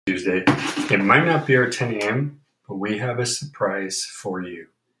Tuesday. It might not be our 10 a.m., but we have a surprise for you.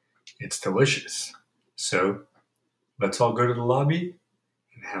 It's delicious. So let's all go to the lobby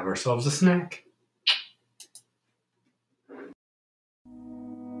and have ourselves a snack.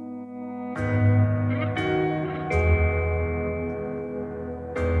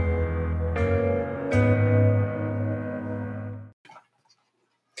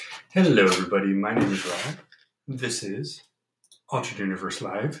 Hello, everybody. My name is Rob. This is Altered Universe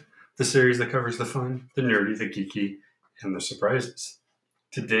Live, the series that covers the fun, the nerdy, the geeky, and the surprises.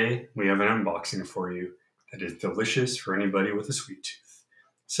 Today, we have an unboxing for you that is delicious for anybody with a sweet tooth.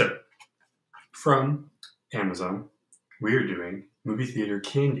 So, from Amazon, we are doing movie theater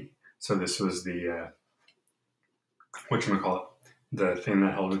candy. So this was the, the thing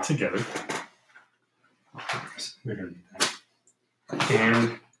that held it together. We don't need that.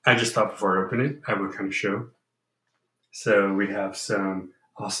 And I just thought before I open it, I would kind of show. So we have some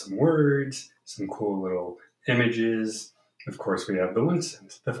awesome words, some cool little images. Of course, we have the 1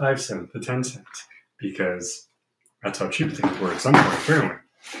 cent, the 5 cent, the 10 cent, because that's how cheap things were at some point, apparently.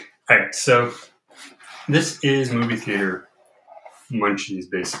 All right, so this is movie theater munchies,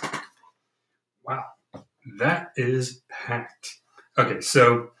 basically. Wow, that is packed. Okay,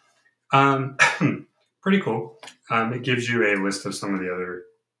 so pretty cool. It gives you a list of some of the other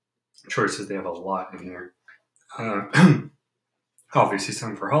choices. They have a lot in here. Obviously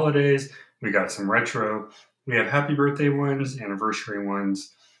some for holidays. We got some retro. We have happy birthday ones, anniversary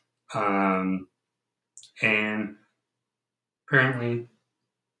ones, and apparently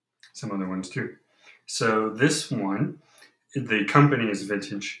some other ones too. So this one, the company is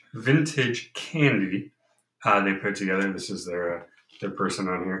Vintage Candy. They put together. This is their person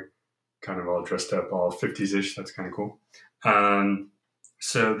on here, kind of all dressed up, all 50s-ish. That's kind of cool.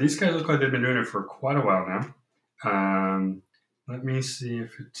 So these guys look like they've been doing it for quite a while now. Let me see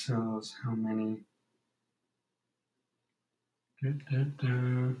if it tells how many.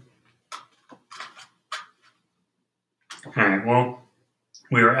 All right, well,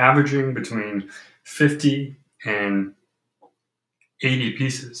 we are averaging between 50 and 80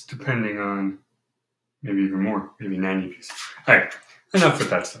 pieces, depending on maybe even more, maybe 90 pieces. All right, enough with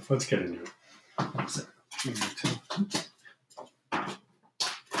that stuff. Let's get into it.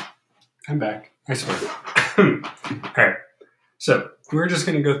 I'm back. I swear. All right, so we're just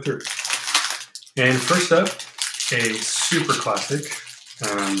going to go through. And first up, a super classic.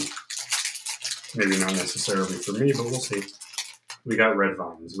 Maybe not necessarily for me, but we'll see. We got Red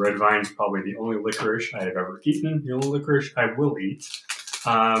Vines. Red Vines, probably the only licorice I have ever eaten, the only licorice I will eat.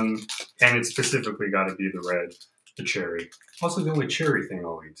 And it's specifically got to be the red, the cherry. Also, the only cherry thing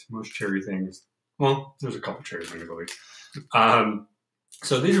I'll eat. Most cherry things, well, there's a couple cherry things I'll eat.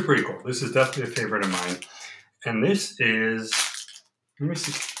 So these are pretty cool. This is definitely a favorite of mine. And this is, let me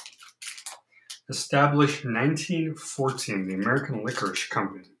see, established 1914, the American Licorice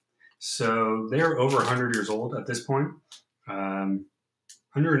Company. So they're over 100 years old at this point.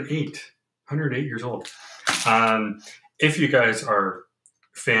 108 years old. If you guys are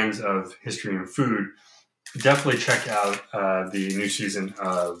fans of history and food, definitely check out the new season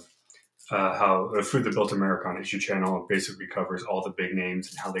of how Food That Built America on History Channel. Basically covers all the big names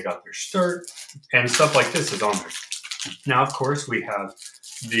and how they got their start, and stuff like this is on there. Now, of course, we have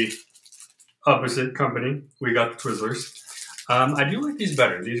the opposite company. We got the Twizzlers. I do like these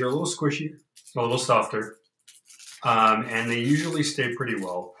better. These are a little squishy, a little softer, and they usually stay pretty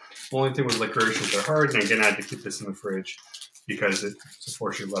well. The only thing with licorice is they're hard, and again, I had to keep this in the fridge because it's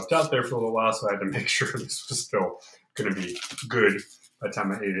unfortunately left out there for a little while, so I had to make sure this was still going to be good by the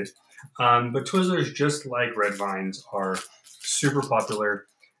time I ate it. But Twizzlers, just like Red Vines, are super popular,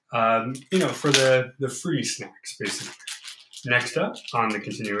 for the fruity snacks, basically. Next up, on the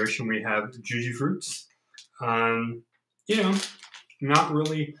continuation, we have Juicy Fruits. Not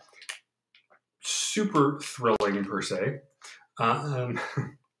really super thrilling per se.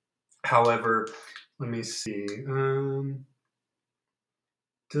 However, let me see.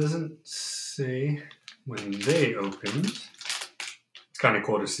 Doesn't say when they opened. It's kind of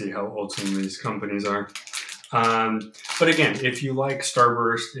cool to see how old some of these companies are. But again, if you like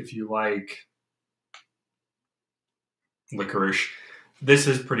Starburst, if you like licorice, this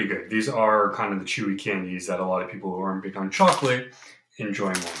is pretty good. These are kind of the chewy candies that a lot of people who aren't big on chocolate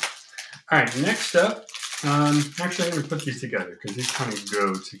enjoy more. All right, next up, actually I'm going to put these together because these kind of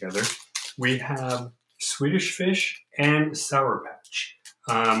go together. We have Swedish Fish and Sour Patch.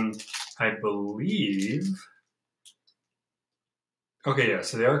 I believe... Okay, yeah,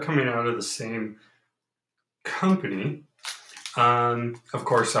 so they are coming out of the same company. Of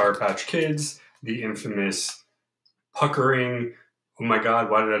course, Sour Patch Kids, the infamous puckering oh my God,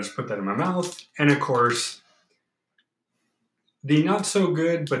 why did I just put that in my mouth? And of course, the not so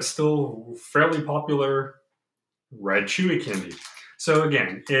good, but still fairly popular red chewy candy. So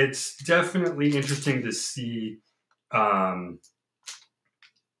again, it's definitely interesting to see,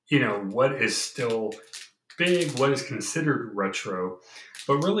 what is still big, what is considered retro,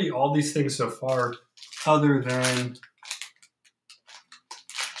 but really all these things so far, other than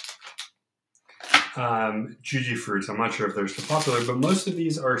Juji fruits, I'm not sure if they're still popular, but most of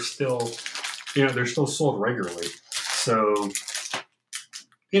these are still, they're still sold regularly. So,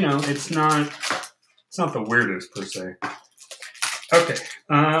 it's not the weirdest per se. Okay,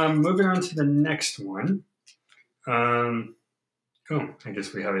 moving on to the next one. I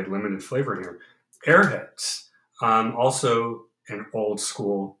guess we have a limited flavor here. Airheads, also an old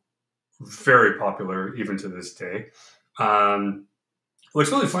school, very popular even to this day. What's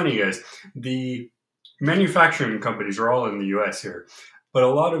really funny, guys, the manufacturing companies are all in the US here, but a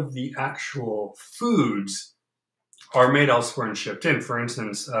lot of the actual foods are made elsewhere and shipped in. For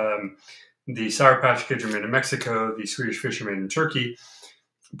instance, the Sour Patch Kids are made in Mexico, the Swedish Fish are made in Turkey.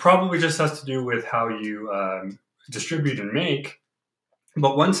 Probably just has to do with how you distribute and make.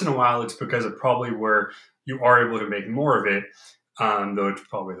 But once in a while, it's because of probably where you are able to make more of it, though it's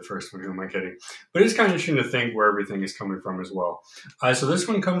probably the first one. Who am I kidding? But it's kind of interesting to think where everything is coming from as well. So this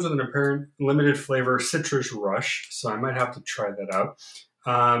one comes with an apparent limited flavor Citrus Rush, so I might have to try that out.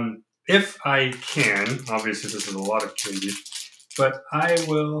 If I can, obviously this is a lot of candy, but I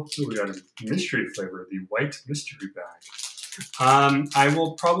will. Ooh, we got a mystery flavor, the white mystery bag. I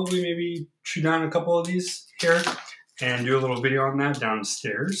will probably maybe chew down a couple of these here and do a little video on that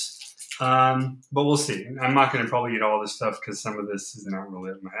downstairs. But we'll see. I'm not going to probably eat all this stuff because some of this is not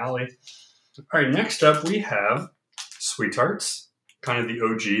really up my alley. All right, next up we have Sweet Tarts, kind of the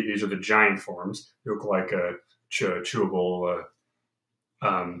OG. These are the giant forms. They look like a chewable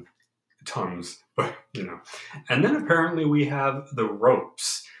Tums, but And then apparently we have the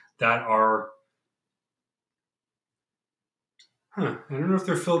ropes that are, I don't know if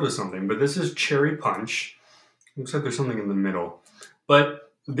they're filled with something, but this is cherry punch. Looks like there's something in the middle.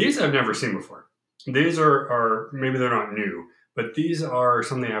 But these I've never seen before. These are maybe they're not new, but these are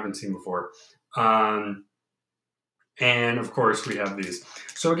something I haven't seen before. And of course we have these.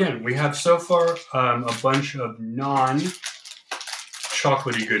 So again, we have so far a bunch of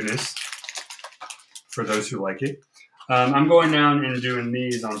non-chocolatey goodness for those who like it. I'm going down and doing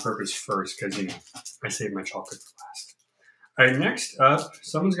these on purpose first because, I save my chocolate for last. All right, next up,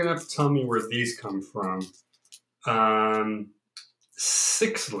 someone's going to have to tell me where these come from.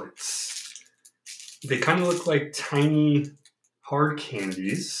 Sixlets. They kind of look like tiny hard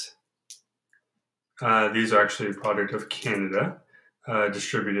candies. These are actually a product of Canada,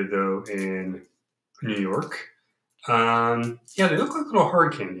 distributed though in New York. Yeah, they look like little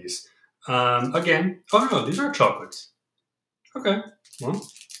hard candies. Again, oh no, these are chocolates. Okay, well,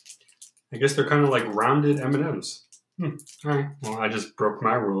 I guess they're kind of like rounded M&Ms. All right, well, I just broke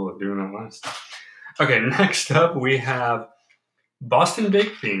my rule of doing that last. Okay, next up we have Boston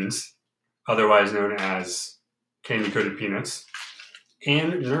Baked Beans, otherwise known as candy-coated peanuts,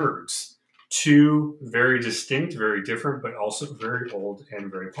 and Nerds. Two very distinct, very different, but also very old and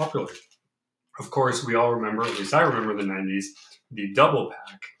very popular. Of course, we all remember, at least I remember the 90s, the double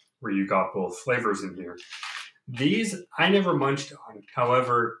pack, where you got both flavors in here. These I never munched on.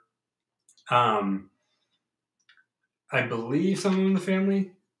 However, I believe someone in the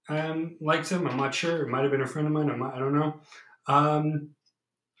family likes them. I'm not sure. It might have been a friend of mine. I don't know.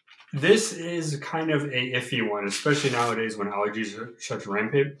 This is kind of a iffy one, especially nowadays when allergies are such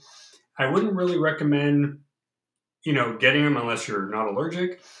rampant. I wouldn't really recommend, getting them unless you're not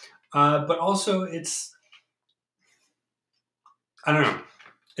allergic. But also, I don't know.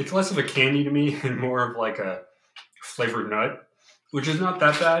 It's less of a candy to me and more of like a flavored nut, which is not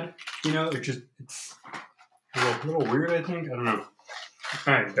that bad. It's a little weird, I think. I don't know.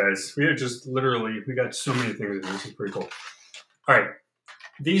 All right, guys. We got so many things in here. This is pretty cool. All right.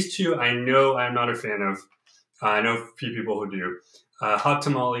 These two, I know I'm not a fan of. I know a few people who do. Hot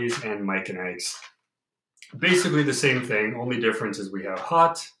Tamales and Mike and Ike's. Basically the same thing. Only difference is we have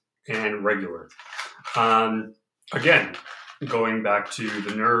hot and regular. Again, going back to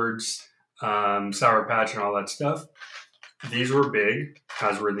the Nerds, Sour Patch and all that stuff. These were big,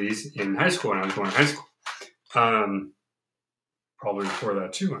 as were these in high school when I was going to high school. Probably before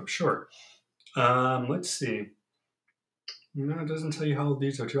that too, I'm sure. Let's see. No, it doesn't tell you how old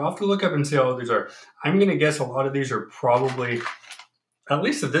these are too. I'll have to look up and see how old these are. I'm going to guess a lot of these are probably, at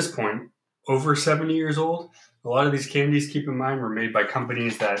least at this point, over 70 years old. A lot of these candies, keep in mind, were made by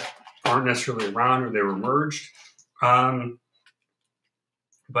companies that aren't necessarily around or they were merged.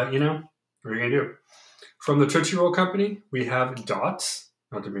 But, what are you going to do? From the Tootsie Roll Company, we have Dots.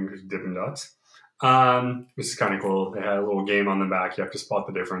 Not to be Dippin' Dots. This is kind of cool. They had a little game on the back. You have to spot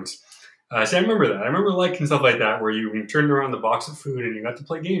the difference. So I remember that. I remember liking stuff like that where you turned around the box of food and you got to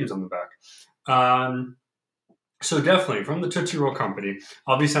play games on the back. So definitely from the Tootsie Roll Company,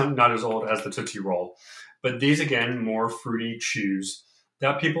 obviously not as old as the Tootsie Roll, but these again, more fruity chews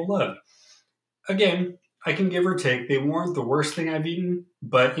that people loved. Again, I can give or take. They weren't the worst thing I've eaten,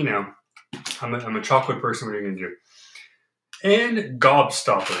 but I'm a chocolate person. What are you going to do? And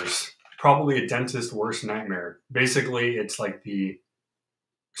Gobstoppers, probably a dentist's worst nightmare. Basically, it's like the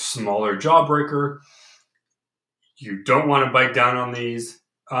smaller jawbreaker. You don't want to bite down on these,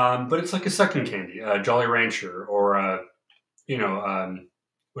 but it's like a second candy, a Jolly Rancher, or what do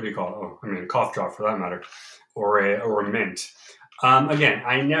you call it? Oh, I mean, a cough drop for that matter, or a mint. Again,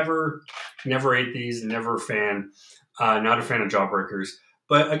 I never ate these. Never a fan. Not a fan of jawbreakers.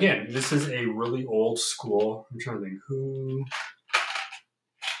 But again, this is a really old school. I'm trying to think who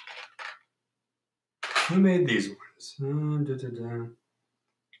made these ones.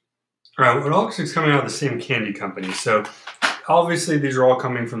 All right, well, it is coming out of the same candy company. So obviously these are all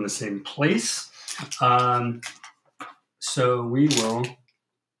coming from the same place. So we will,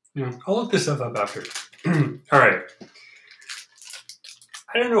 I'll look this stuff up after. All right.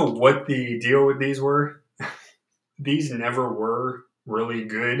 I don't know what the deal with these were. These never were really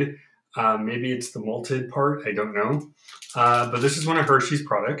good. Maybe it's the malted part. I don't know. But this is one of Hershey's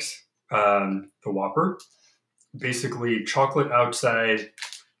products, the Whopper. Basically chocolate outside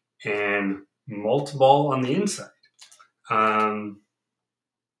and malt ball on the inside. I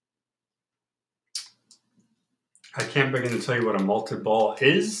can't begin to tell you what a malted ball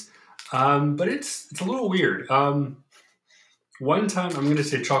is, but it's a little weird. One time, I'm going to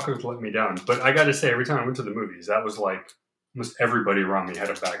say chocolate let me down, but I got to say, every time I went to the movies, that was like almost everybody around me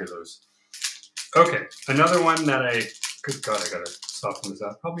had a bag of those. Okay, another one that good God, I got to soften this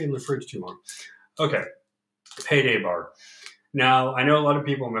out. Probably in the fridge too long. Okay, Payday Bar. Now, I know a lot of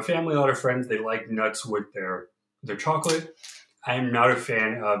people in my family, a lot of friends, they like nuts with their chocolate. I am not a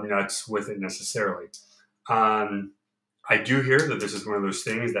fan of nuts with it necessarily. I do hear that this is one of those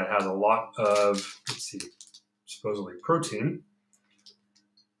things that has a lot of, supposedly protein.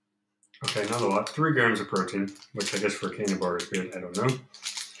 Okay, not a lot. 3 grams of protein, which I guess for a candy bar is good. I don't know.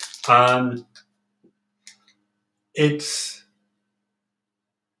 I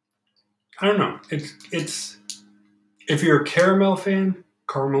don't know. It's if you're a caramel fan,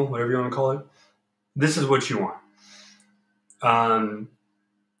 caramel, whatever you want to call it, this is what you want. I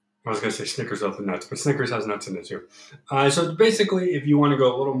was going to say Snickers without the nuts, but Snickers has nuts in it too. So basically, if you want to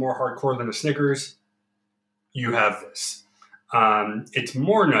go a little more hardcore than a Snickers, you have this. It's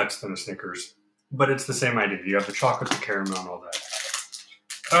more nuts than a Snickers, but it's the same idea. You have the chocolate, the caramel, and all that.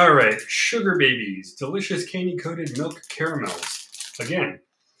 All right, Sugar Babies, delicious candy-coated milk caramels. Again,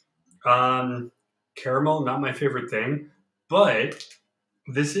 caramel, not my favorite thing, but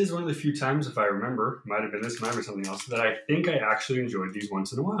this is one of the few times, if I remember, might have been this, might have been something else, that I think I actually enjoyed these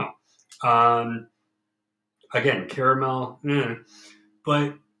once in a while. Again, caramel,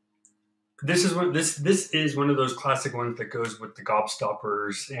 but this is one of those classic ones that goes with the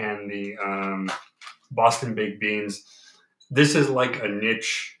Gobstoppers and the Boston Baked Beans. This is like a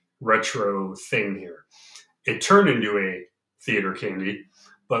niche retro thing here. It turned into a theater candy,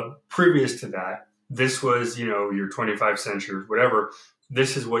 but previous to that, this was, your 25 cents or whatever.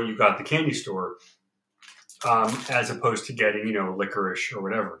 This is what you got at the candy store, as opposed to getting, licorice or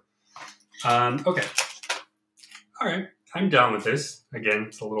whatever. Okay. All right. I'm down with this. Again,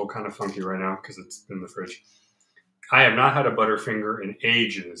 it's a little kind of funky right now because it's in the fridge. I have not had a Butterfinger in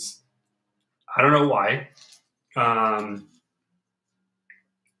ages. I don't know why.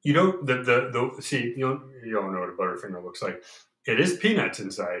 You don't know what a Butterfinger looks like. It is peanuts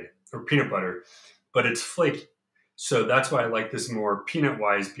inside, or peanut butter, but it's flaky. So that's why I like this more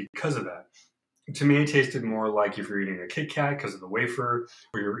peanut-wise because of that. To me, it tasted more like if you're eating a Kit Kat because of the wafer,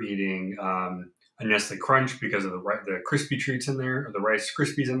 or you're eating a Nestle Crunch because of the crispy treats in there, or the Rice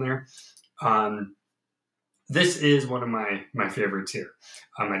Krispies in there. This is one of my favorites here.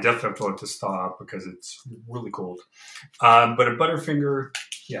 I definitely have to let this stop because it's really cold. But a Butterfinger,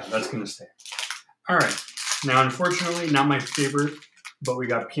 yeah, that's going to stay. All right. Now, unfortunately, not my favorite, but we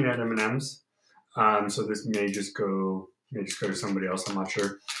got peanut M&Ms. So this may just go to somebody else. I'm not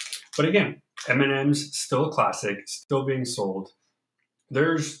sure. But again, M&M's still a classic, still being sold.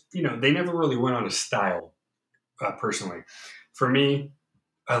 There's, they never really went on a style, personally. For me,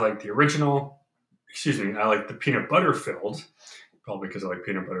 I like the original. I like the peanut butter filled, probably because I like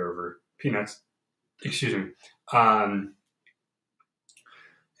peanut butter over peanuts.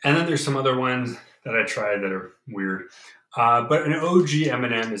 And then there's some other ones that I tried that are weird. But an OG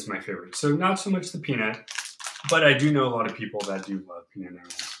M&M is my favorite. So not so much the peanut, but I do know a lot of people that do love peanut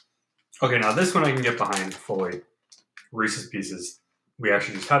M&Ms. Okay, now this one I can get behind fully. Reese's Pieces. We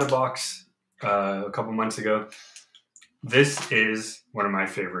actually just had a box a couple months ago. This is one of my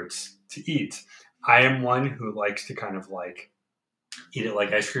favorites to eat. I am one who likes to kind of like eat it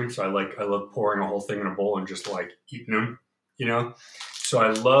like ice cream. So I love pouring a whole thing in a bowl and just like eating them, you know? So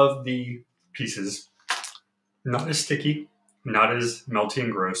I love the pieces. Not as sticky, not as melty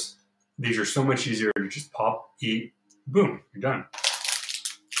and gross. These are so much easier to just pop, eat, boom, you're done.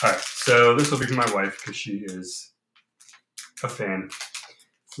 All right, so this will be for my wife because she is a fan.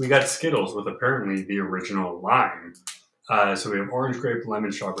 We got Skittles with apparently the original lime. So we have orange, grape,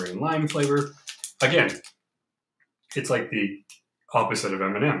 lemon, strawberry, and lime flavor. Again, it's like the opposite of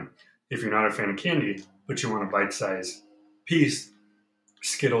M&M. If you're not a fan of candy, but you want a bite-sized piece,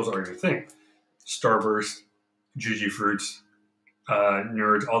 Skittles are your thing. Starburst, Juji Fruits,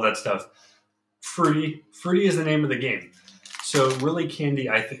 Nerds, all that stuff. Fruity is the name of the game. So really candy,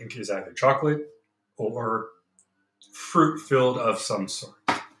 I think, is either chocolate or fruit filled of some sort.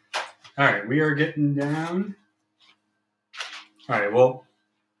 All right, we are getting down. All right, well,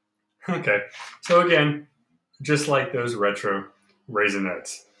 okay. So again, just like those retro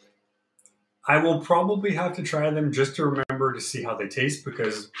Raisinets, I will probably have to try them just to remember to see how they taste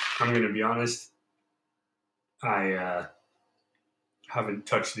because I'm going to be honest, I haven't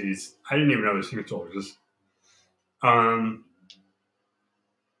touched these. I didn't even know this was delicious.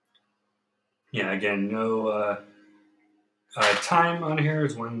 Yeah, again, no time on here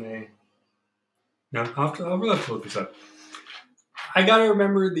is when they. No, I'll really have to look this up. I gotta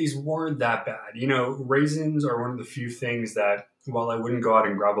remember these weren't that bad. You know, raisins are one of the few things that, while I wouldn't go out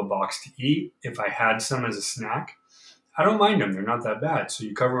and grab a box to eat, if I had some as a snack, I don't mind them. They're not that bad. So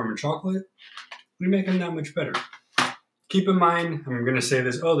you cover them in chocolate, we make them that much better. Keep in mind, I'm going to say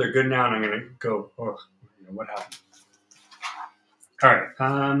this, oh, they're good now, and I'm going to go, oh, what happened? All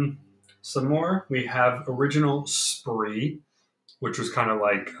right, some more. We have Original Spree, which was kind of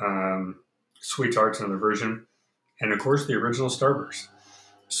like Sweet Tarts, another version. And, of course, the original Starburst.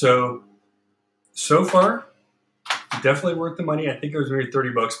 So far, definitely worth the money. I think it was maybe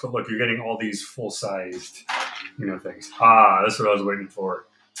 $30, but look, you're getting all these full-sized, things. That's what I was waiting for.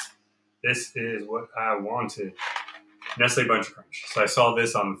 This is what I wanted. Nestle Bunch Crunch. So I saw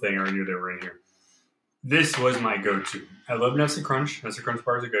this on the thing. I knew they were in here. This was my go-to. I love Nestle Crunch. Nestle Crunch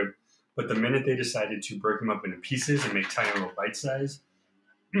bars are good. But the minute they decided to break them up into pieces and make tiny little bite size,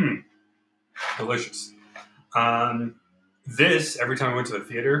 delicious. This, every time I went to the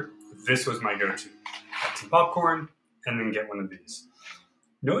theater, this was my go-to. Get some popcorn and then get one of these.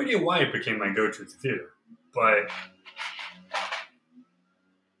 No idea why it became my go-to at the theater. But,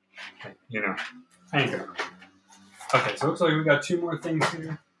 I ain't gonna remember. Okay, so it looks like we got two more things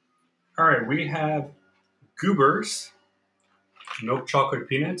here. All right, we have Goobers milk chocolate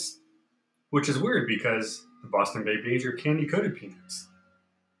peanuts, which is weird because the Boston Baked Beans are candy-coated peanuts.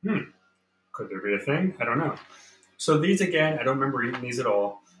 Could there be a thing? I don't know. So these, again, I don't remember eating these at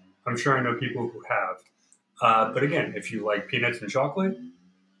all. I'm sure I know people who have. But again, if you like peanuts and chocolate,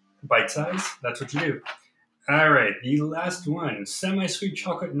 bite size, that's what you do. All right, the last one, semi-sweet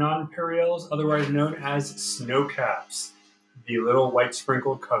chocolate nonpareils, otherwise known as Snow Caps, the little white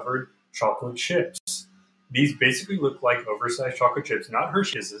sprinkled covered chocolate chips. These basically look like oversized chocolate chips, not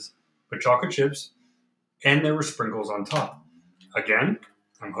Hershey's, but chocolate chips, and there were sprinkles on top. Again,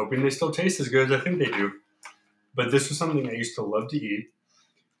 I'm hoping they still taste as good as I think they do, but this was something I used to love to eat.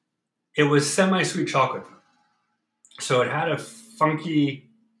 It was semi-sweet chocolate, so it had a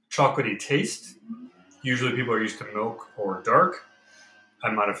funky chocolatey taste. Usually people are used to milk or dark.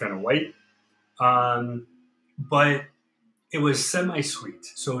 I'm not a fan of white. But it was semi-sweet.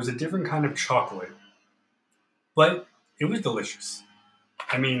 So it was a different kind of chocolate. But it was delicious.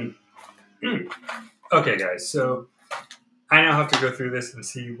 I mean, okay, guys. So I now have to go through this and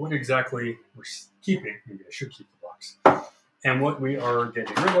see what exactly we're keeping. Maybe I should keep the box. And what we are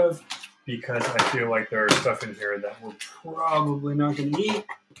getting rid of, because I feel like there is stuff in here that we're probably not going to eat.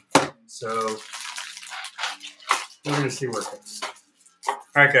 So we're going to see where it goes. All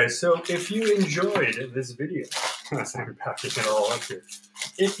right, guys. So if you enjoyed this video, I'm packing it all up here.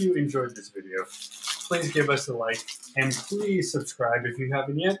 If you enjoyed this video, please give us a like and please subscribe if you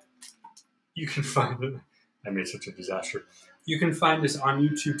haven't yet. You can find it. I made such a disaster. You can find us on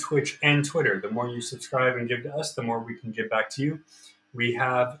YouTube, Twitch, and Twitter. The more you subscribe and give to us, the more we can give back to you. We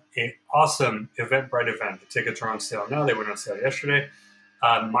have an awesome Eventbrite event. The tickets are on sale now. They went on sale yesterday.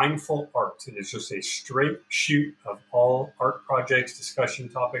 Mindful Art. It is just a straight shoot of all art projects, discussion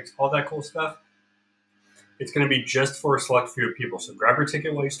topics, all that cool stuff. It's going to be just for a select few of people. So grab your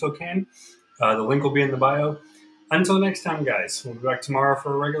ticket while you still can. The link will be in the bio. Until next time, guys, we'll be back tomorrow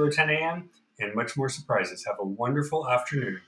for a regular 10 a.m. and much more surprises. Have a wonderful afternoon.